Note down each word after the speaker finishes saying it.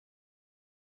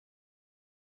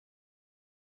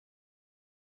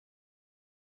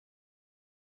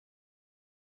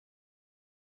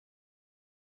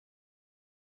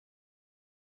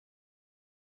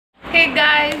Hey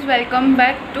guys, welcome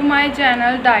back to my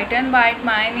channel Diet and Bite.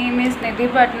 My name is Nidhi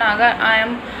Bhatnagar. I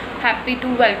am happy to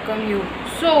welcome you.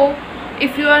 So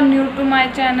if you are new to my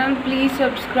channel, please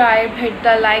subscribe, hit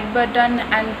the like button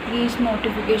and please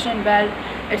notification bell.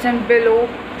 It's in below.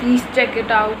 Please check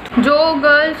it out. जो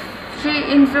girls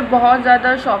SHEIN से बहुत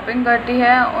ज़्यादा shopping करती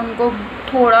है उनको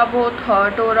थोड़ा बहुत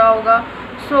hurt हो रहा होगा.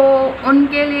 सो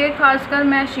उनके लिए खासकर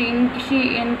मैं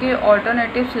SHEIN के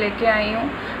ऑल्टरनेटिव्स लेके आई हूँ.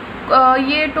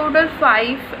 ये टोटल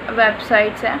 5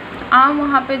 वेबसाइट्स हैं. आप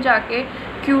वहाँ पे जाके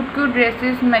cute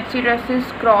dresses, maxi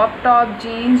dresses, crop top,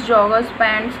 jeans, joggers,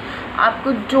 pants,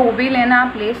 आपको जो भी लेना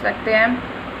आप ले सकते हैं.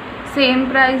 सेम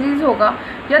प्राइजेस होगा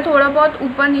या थोड़ा बहुत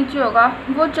ऊपर नीचे होगा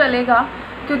वो चलेगा,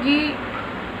 क्योंकि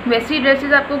वैसी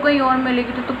ड्रेसेस आपको कहीं और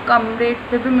मिलेगी तो कम रेट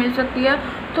पे भी मिल सकती है,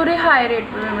 थोड़ी हाई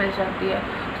रेट पे भी मिल सकती है.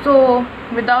 So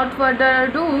without further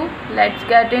ado let's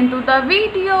get into the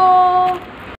video.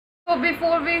 So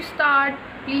before we start,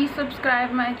 please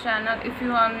subscribe my channel. If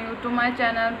you are new to my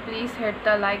channel, please hit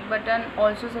the like button.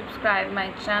 Also subscribe my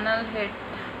channel,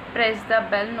 press the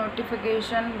bell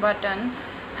notification button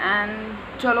and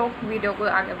चलो video को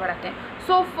आगे बढ़ाते हैं.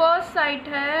 So first site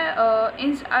है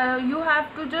you have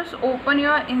to just open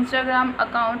your Instagram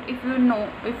account. If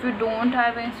you don't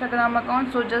have Instagram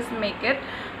account, so just make it.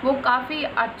 वो काफ़ी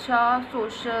अच्छा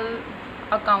social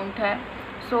account है.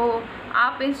 सो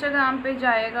आप इंस्टाग्राम पे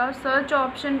जाएगा, सर्च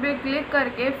ऑप्शन पे क्लिक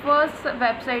करके फर्स्ट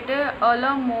वेबसाइट है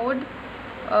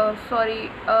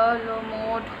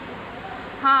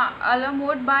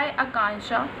अलामोड बाय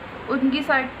आकांक्षा. उनकी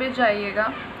साइट पे जाइएगा.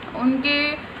 उनके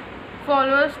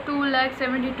फॉलोअर्स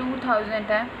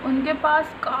 2,72,000 है. उनके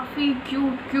पास काफ़ी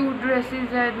क्यूट ड्रेसेस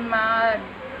है.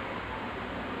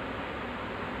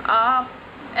 आप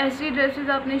ऐसी ड्रेसेस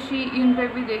आपने SHEIN पे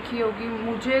भी देखी होगी.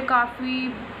 मुझे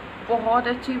काफ़ी बहुत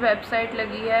अच्छी वेबसाइट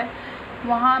लगी है.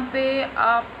 वहाँ पे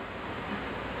आप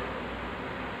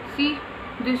see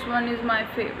this one is my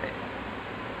favourite.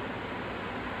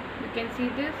 You can see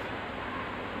this.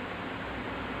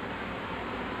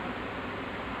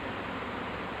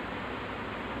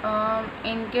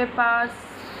 इनके पास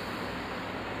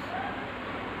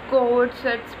कोट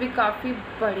सेट्स भी काफ़ी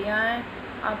बढ़िया हैं,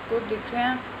 आपको दिख रहे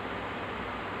हैं.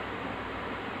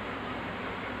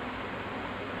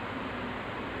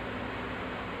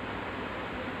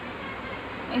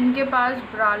 इनके पास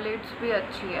ब्रालेट्स भी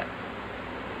अच्छी है,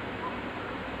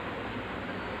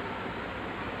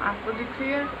 आपको दिख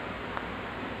रही है.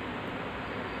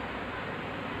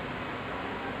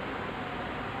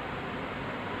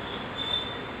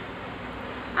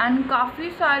 एंड काफ़ी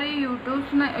सारे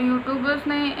यूट्यूबर्स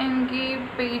ने इनकी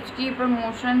पेज की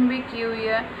प्रमोशन भी की हुई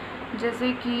है.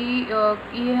 जैसे कि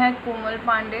ये है कोमल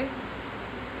पांडे.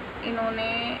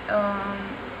 इन्होंने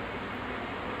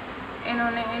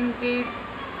इनके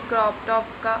क्रॉप टॉप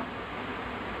का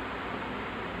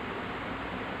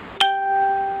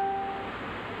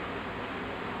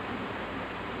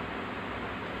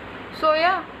so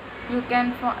yeah, you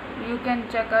can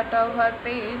check out her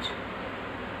page.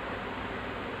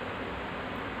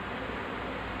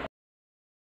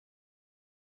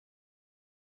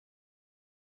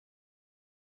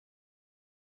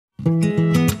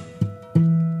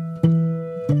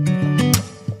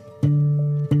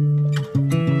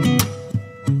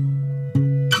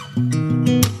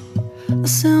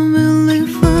 sound really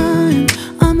fine.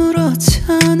 아무렇지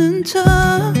않은 척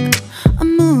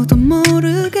아무도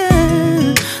모르게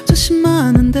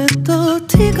조심하는데 또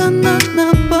티가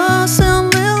났나 봐.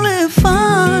 Sound really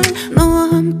fine. 너와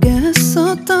함께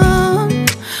했었던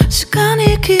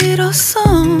시간이 길었어.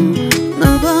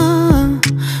 나 봐,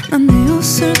 난 네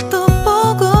옷을 또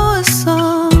보고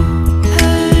있어.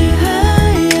 Hey,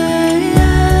 hey, yeah,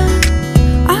 yeah.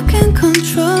 I can't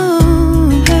control.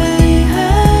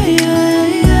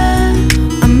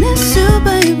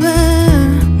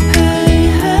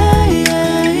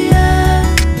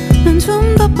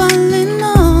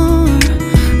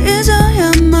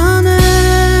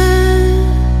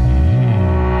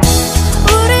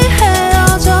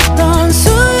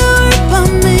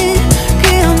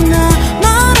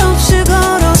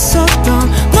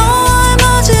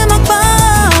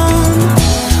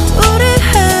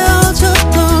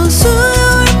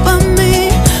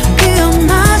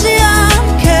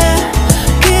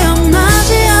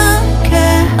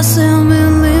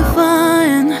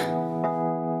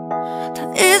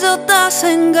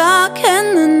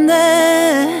 생각했는데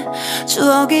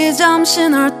추억이 잠시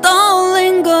널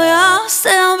떠올린 거야.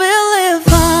 Still believe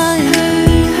fine.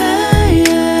 Hey, hey,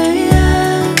 yeah,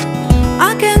 yeah.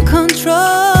 I can't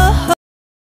control.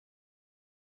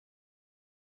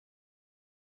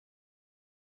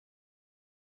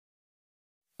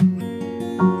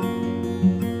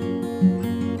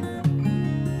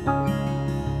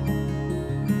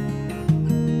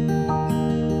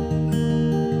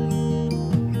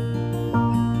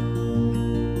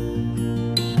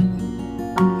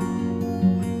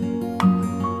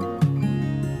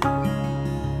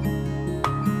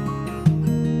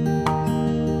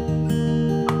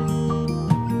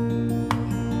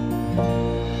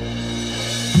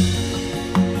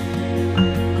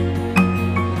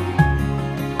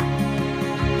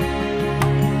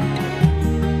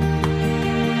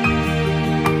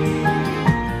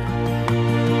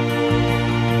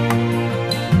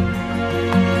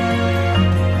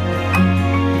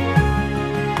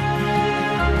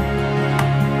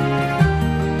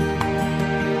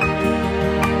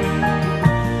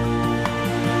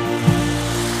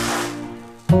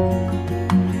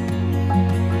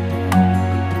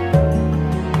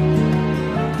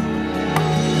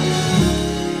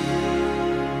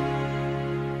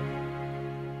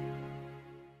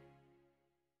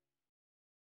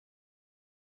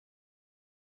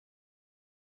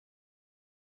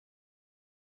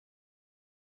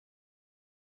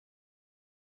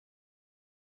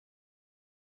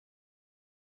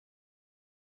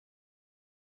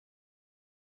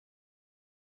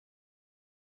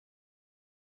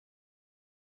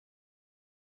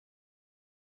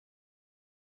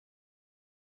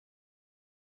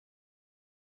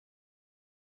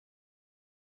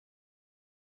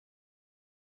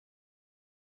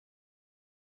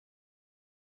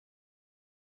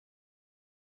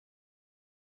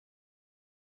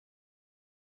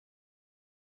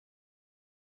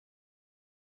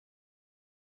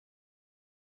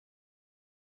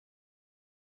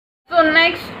 So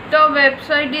next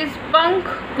website is Punk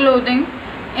Clothing.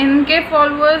 इनके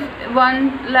followers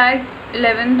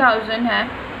 1,11,000 है।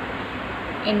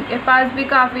 इनके पास भी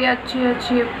काफ़ी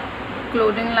अच्छी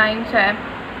clothing lines है,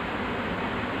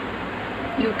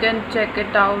 you can check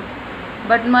it out.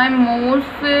 But my most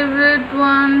favourite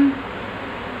one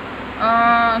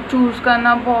choose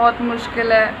करना बहुत मुश्किल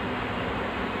है।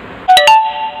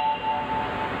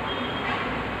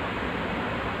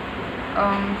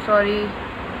 सॉरी,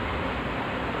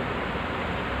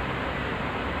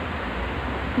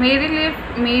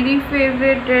 मेरी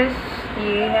फेवरेट ड्रेस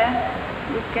ये है,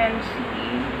 यू कैन सी।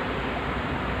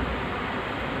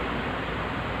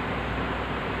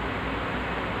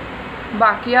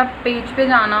 बाकी आप पेज पे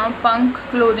जाना, पंक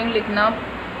क्लोथिंग लिखना,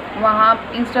 वहाँ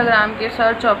इंस्टाग्राम के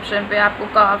सर्च ऑप्शन पे आपको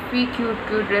काफ़ी क्यूट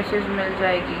ड्रेसेस मिल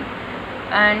जाएगी।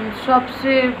 एंड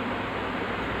सबसे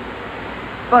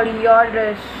बढ़िया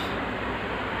ड्रेस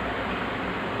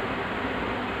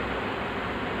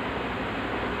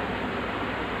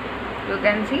यू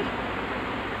कैन सी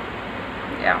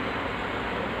या।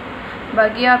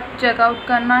 बाकी आप चेकआउट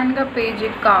करना इनका पेज,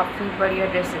 एक काफ़ी बढ़िया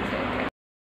ड्रेसेस है।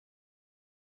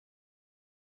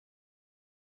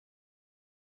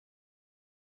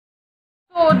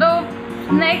 So the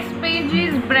next page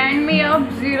is Brand Me Up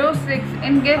 06.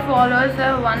 इनके फॉलोअर्स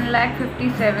है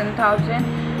 1,57,000।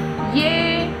 ये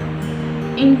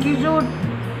इनकी जो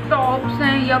टॉप्स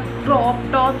हैं या क्रॉप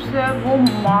टॉप्स है वो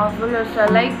मार्वलस है,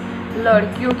 लाइक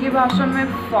लड़कियों की भाषा में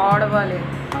फाड़ वाले,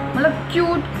 मतलब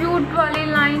क्यूट वाली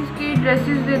लाइंस की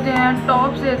ड्रेसेस देते हैं,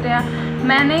 टॉप्स देते हैं।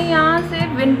 मैंने यहाँ से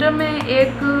विंटर में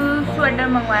एक स्वेटर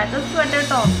मंगवाया था, स्वेटर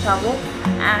टॉप था वो,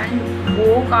 एंड वो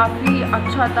काफ़ी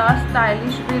अच्छा था,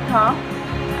 स्टाइलिश भी था।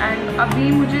 एंड अभी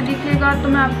मुझे दिखेगा तो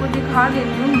मैं आपको दिखा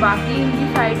देती हूँ। बाकी इनकी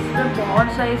साइट्स पे बहुत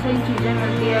सही चीज़ें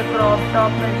मिलती है। क्रॉप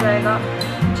टॉप मिल जाएगा,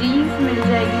 जीन्स मिल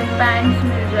जाएगी, पैंट्स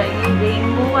मिल जाएगी,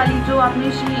 रेनबो वाली जो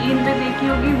आपने शीइन पे देखी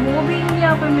होगी वो भी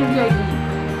यहाँ पे मिल जाएगी।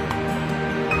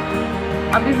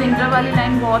 अभी विंटर वाली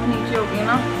लाइन बहुत नीचे होगी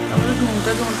ना, तो मुझे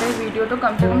ढूंढते वीडियो तो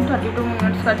कम से कम 32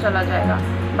 मिनट्स का चला जाएगा।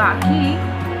 बाकी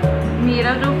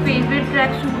मेरा जो फेवरेट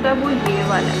ट्रैक सूट है वो ये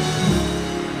वाला है,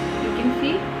 you can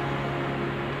see,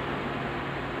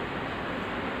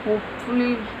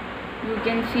 hopefully you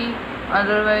can see,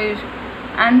 otherwise.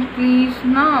 And please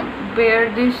ना bear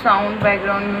this sound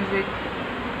background music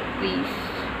please.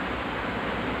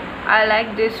 I like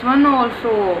this one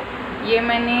also. ये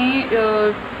मैंने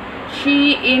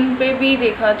SHEIN पे भी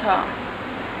देखा था।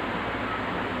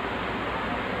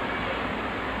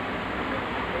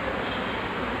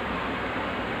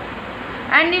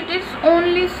 And it is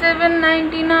only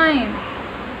 799।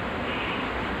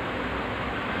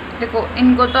 देखो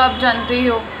इनको तो आप जानते ही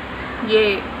हो,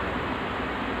 ये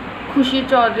खुशी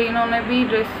चौधरी, इन्होंने भी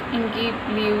ड्रेस इनकी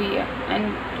ली हुई है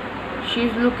and she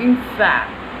is looking fat.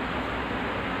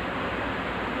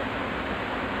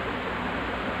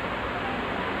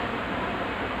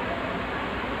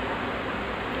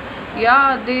 Yeah,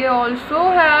 they also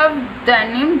have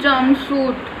denim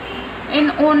jumpsuit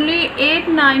in only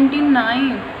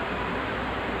 899।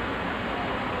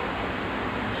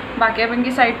 बाकी आप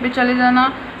इनकी साइट पे चले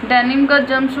जाना। डेनिम का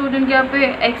जंपसूट इनके यहाँ पे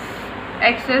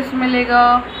एक्सेस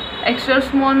मिलेगा, एक्स्ट्रा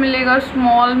स्मॉल मिलेगा,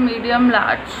 स्मॉल, मीडियम,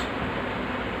 लार्ज।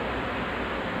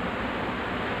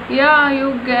 या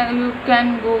you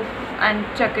can go and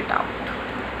check it out.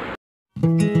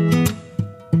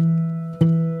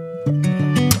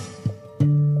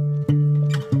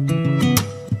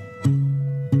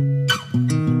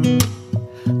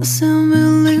 I sound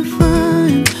really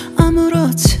fine,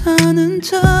 아무렇지 않은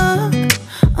척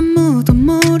아무도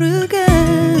모르게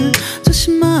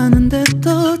조심하는데 또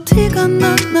티가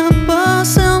났나 봐.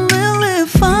 Sound really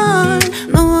fine,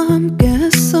 너와 함께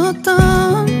했었던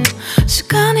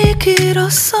시간이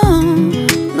길었어.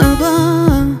 나 봐,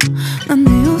 난 네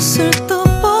옷을 또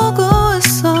보고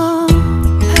있어.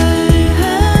 Hey,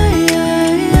 hey, yeah,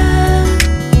 yeah.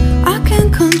 I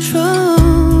can't control.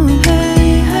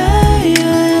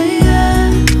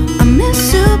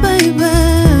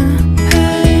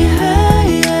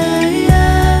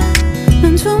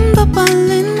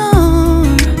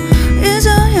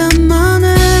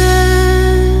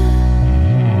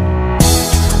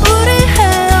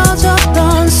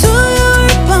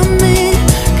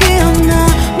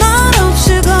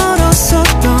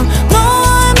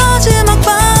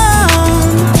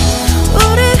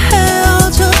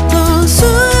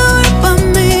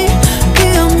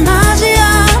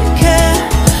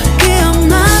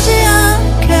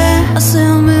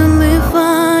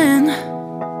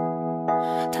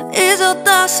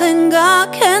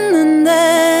 생각했는데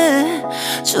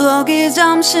추억이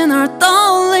잠시 널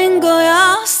떠올린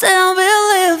거야. Still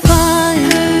believe I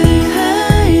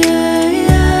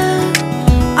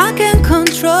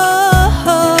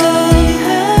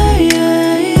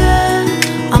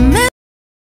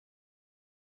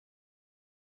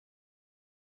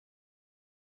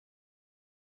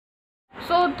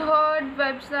that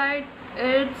website,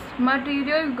 it's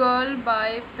Material Girl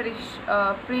by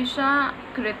Prisha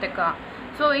Kritika.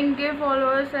 So इनके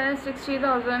followers हैं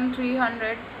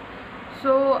 60,300.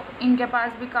 सो इनके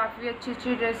पास भी काफ़ी अच्छी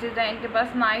अच्छी dresses हैं. इनके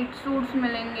पास night suits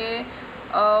मिलेंगे,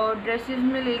 ड्रेसेस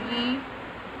मिलेगी,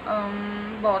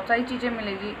 बहुत सारी चीज़ें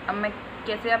मिलेगी. अब मैं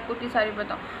कैसे आपको इतनी सारी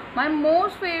बताऊँ. My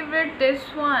most favourite this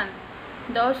one,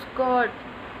 the skirt.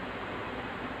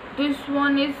 This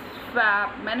one is fab.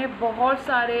 मैंने बहुत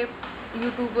सारे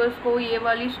यूट्यूबर्स को ये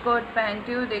वाली स्कर्ट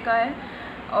पहनते हुए देखा है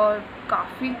और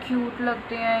काफ़ी क्यूट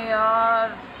लगते हैं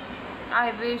यार.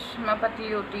 आई विश मैं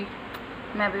पतली होती,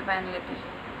 मैं भी पहन लेती.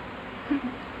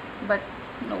 बट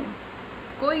नो,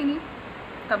 कोई नहीं,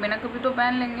 कभी ना कभी तो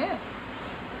पहन लेंगे.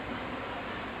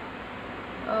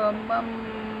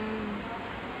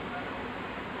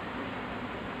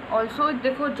 ऑल्सो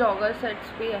देखो जॉगर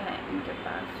सेट्स भी हैं इनके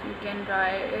पास, यू कैन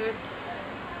ट्राई इट.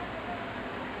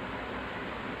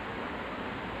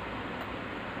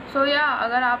 सो या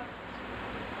अगर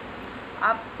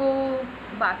आपको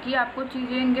बाकी आपको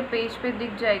चीज़ें इनके पेज पे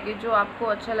दिख जाएगी, जो आपको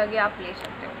अच्छा लगे आप ले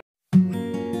सकते हो.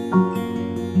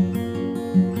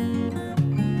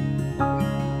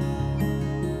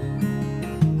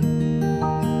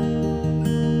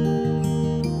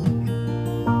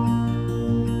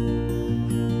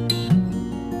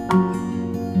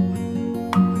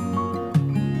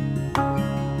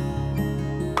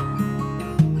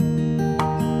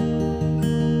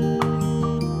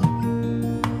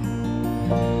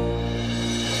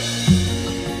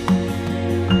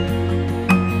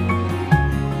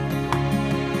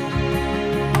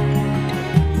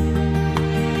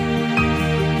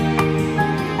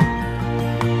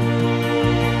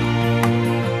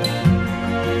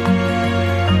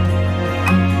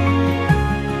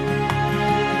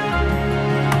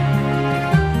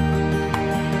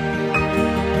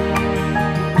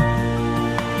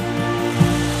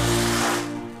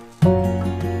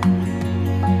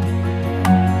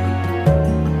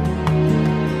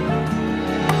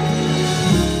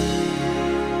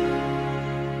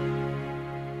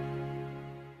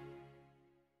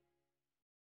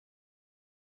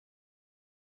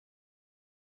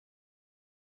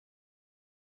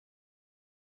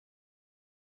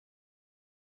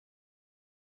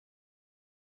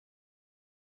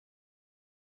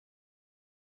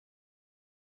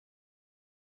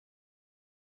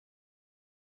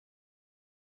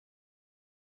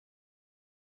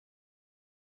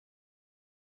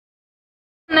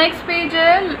 नेक्स्ट पेज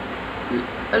है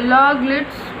ला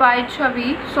ग्लिट्स बाय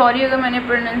छवि. सॉरी अगर मैंने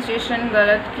प्रोनाउंसिएशन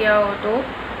गलत किया हो तो,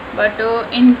 बट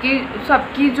इनकी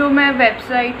सबकी जो मैं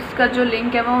वेबसाइट्स का जो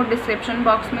लिंक है वो डिस्क्रिप्शन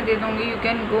बॉक्स में दे दूँगी. You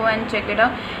can go and check it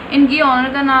out. इनकी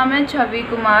ऑनर का नाम है छवि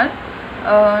Kumar.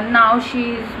 Now she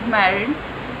is married.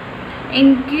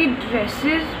 इनकी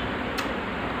ड्रेसेस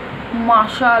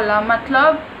माशाल्लाह,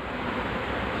 मतलब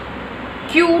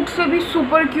क्यूट से भी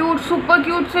सुपर क्यूट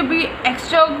से भी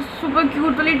एक्स्ट्रा सुपर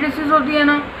क्यूट वाली ड्रेसेस होती है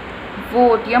ना, वो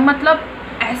होती है. मतलब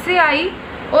ऐसे आई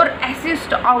और ऐसे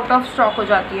आउट ऑफ स्टॉक हो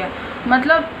जाती है.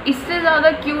 मतलब इससे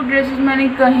ज़्यादा क्यूट ड्रेसेस मैंने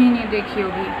कहीं नहीं देखी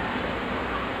होगी.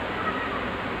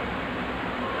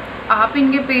 आप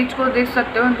इनके पेज को देख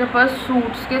सकते हो. इनके पास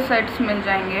सूट्स के सेट्स मिल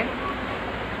जाएंगे,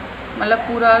 मतलब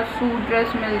पूरा सूट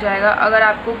ड्रेस मिल जाएगा. अगर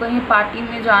आपको कहीं पार्टी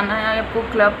में जाना है या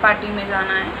आपको क्लब पार्टी में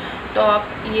जाना है तो आप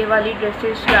ये वाली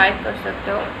ड्रेसेस ट्राई कर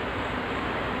सकते हो.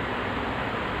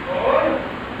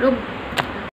 रुक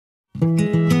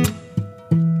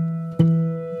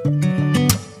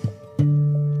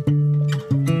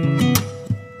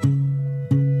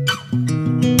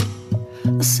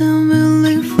I sound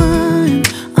really fine.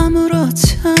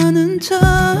 아무렇지 않은 척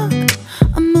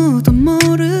아무도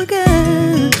모르게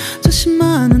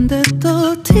조심하는데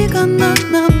또 티가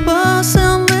나나 봐.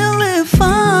 Sound really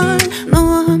fine.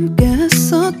 너와 함께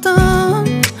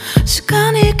했었던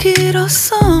시간이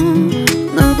길었어.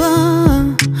 너 봐,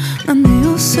 난 네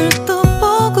옷을 또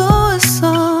보고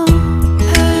있어.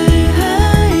 Hey,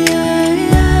 hey, yeah,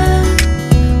 yeah.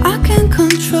 I can't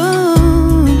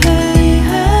control. Hey,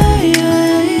 hey,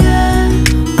 yeah, yeah.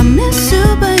 I miss you,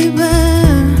 baby.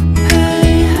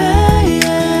 Hey, hey,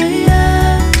 yeah,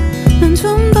 yeah. 난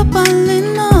좀 더 빨리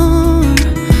널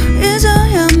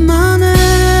잊어야만 해.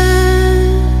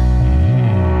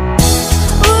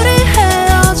 우리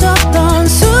헤어졌던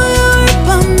수요일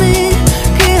밤이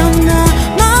기억나.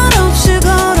 말없이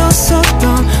걸었었던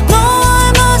너와의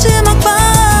마지막 밤.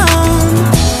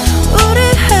 우리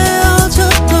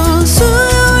헤어졌던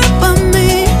수요일 밤이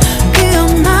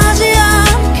기억나지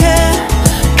않게.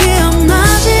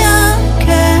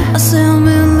 I sound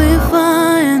really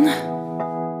fine.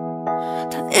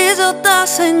 다 잊었다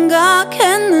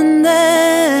생각했는데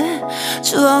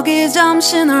추억이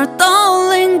잠시 널 떠올려